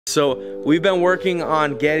So we've been working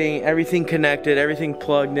on getting everything connected, everything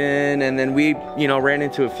plugged in, and then we, ran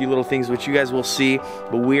into a few little things which you guys will see,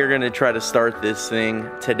 but we are gonna try to start this thing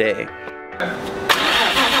today.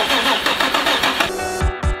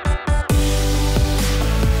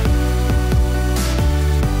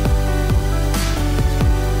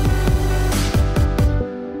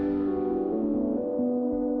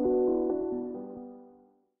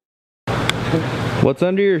 What's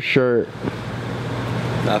under your shirt?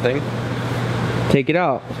 Nothing. Take it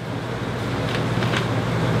out.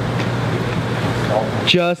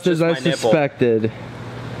 Just as I suspected.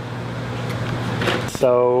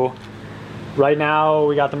 So right now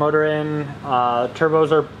we got the motor in.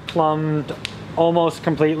 Turbos are plumbed almost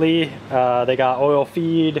completely. They got oil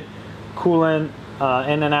feed, coolant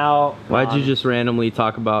in and out. Why'd you just randomly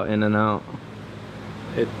talk about in and out?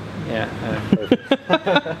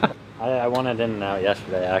 I wanted in and out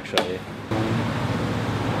yesterday, actually.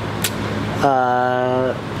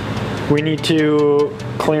 We need to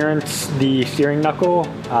clearance the steering knuckle.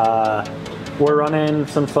 We're running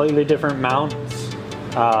some slightly different mounts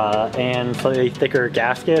and slightly thicker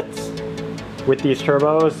gaskets with these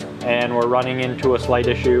turbos, and we're running into a slight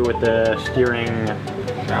issue with the steering.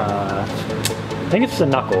 I think it's the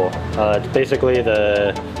knuckle. It's basically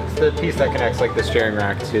the piece that connects like the steering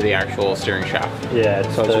rack to the actual steering shaft. Yeah,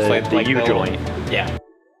 it's just like the U-joint. Yeah.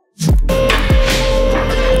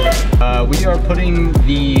 We are putting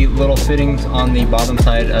the little fittings on the bottom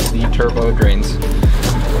side of the turbo drains.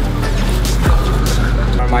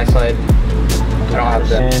 On my side, I don't have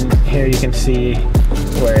that. And here you can see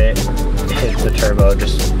where it hits the turbo,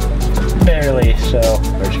 just barely. So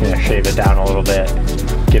we're just gonna shave it down a little bit,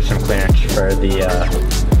 give some clearance for the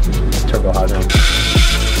turbo housing.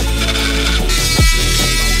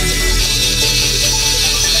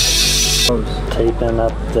 Taping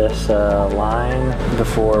up this line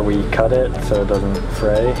before we cut it so it doesn't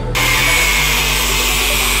fray.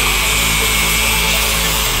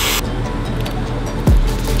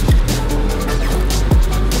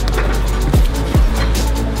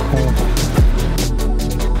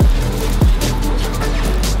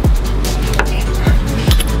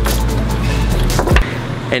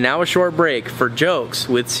 And now a short break for jokes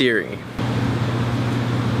with Siri.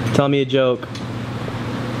 Tell me a joke.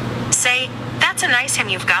 Say, that's a nice hymn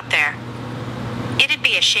you've got there. It'd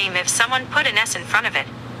be a shame if someone put an S in front of it,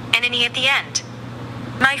 and an E at the end.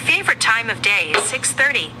 My favorite time of day is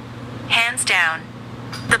 6:30. Hands down.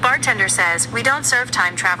 The bartender says we don't serve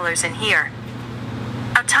time travelers in here.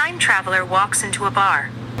 A time traveler walks into a bar.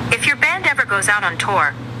 If your band ever goes out on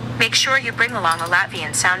tour, make sure you bring along a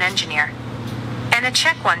Latvian sound engineer. And a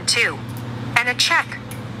check 1, 2. And a check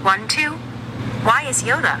 1, 2. Why is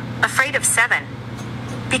Yoda afraid of 7?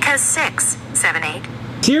 Because 6, 7, 8.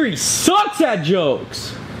 Siri sucks at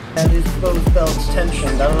jokes! That is both belts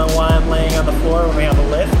tensioned. I don't know why I'm laying on the floor when we have a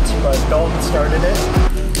lift, but Dalton started it.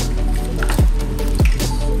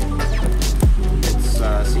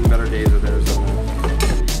 It's seen better days with Arizona.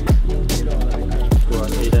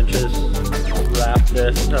 8 inches. Wrap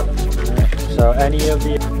this up. So any of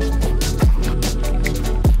the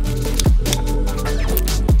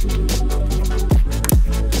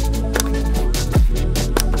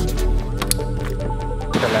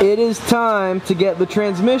It is time to get the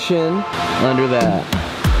transmission under that.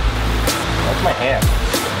 That's my hand.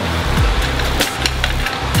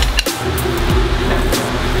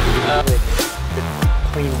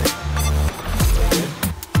 clean it.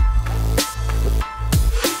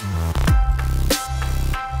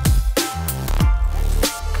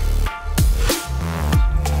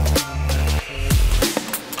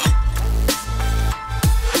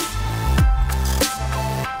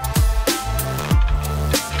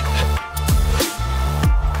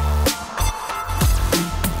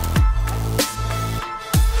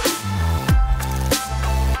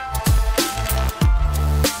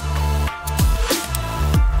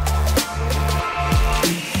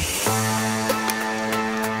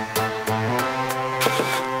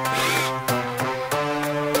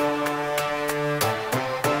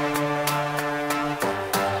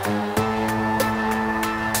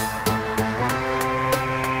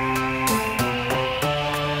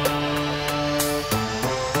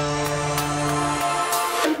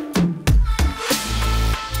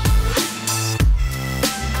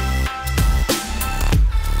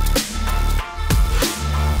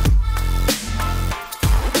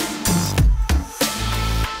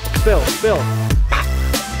 Bill.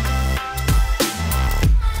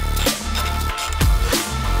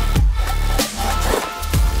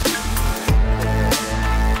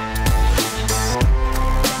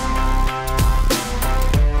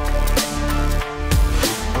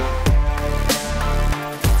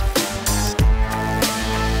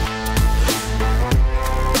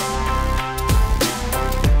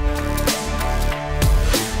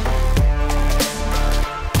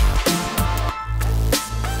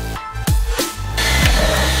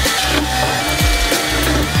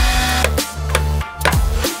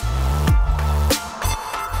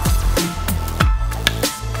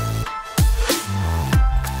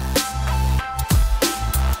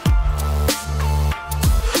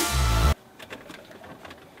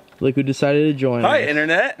 Look who decided to join Hi, us.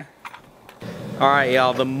 internet. All right,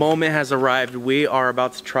 y'all, the moment has arrived. We are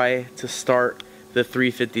about to try to start the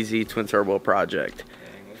 350Z twin turbo project.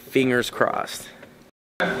 Fingers crossed.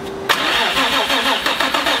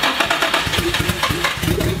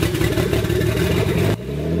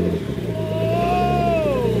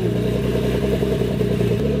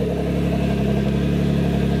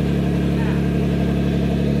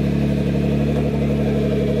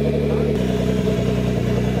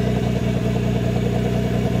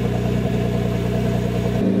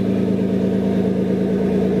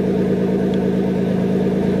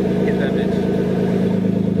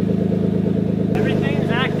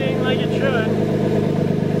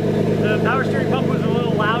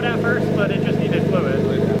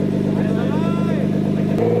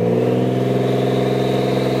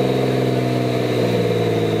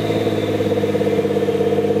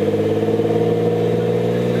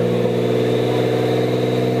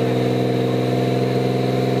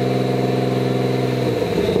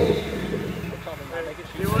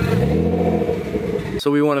 So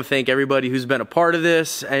we want to thank everybody who's been a part of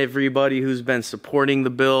this, everybody who's been supporting the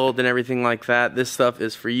build and everything like that. This stuff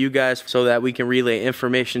is for you guys so that we can relay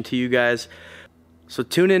information to you guys. So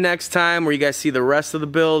tune in next time where you guys see the rest of the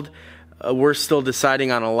build. We're still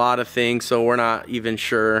deciding on a lot of things, so we're not even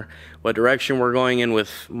sure what direction we're going in with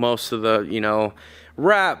most of the, you know,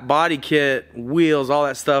 wrap, body kit, wheels, all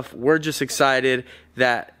that stuff. We're just excited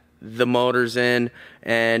that the motor's in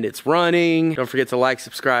and it's running. Don't forget to like,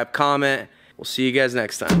 subscribe, comment. We'll see you guys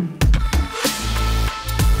next time.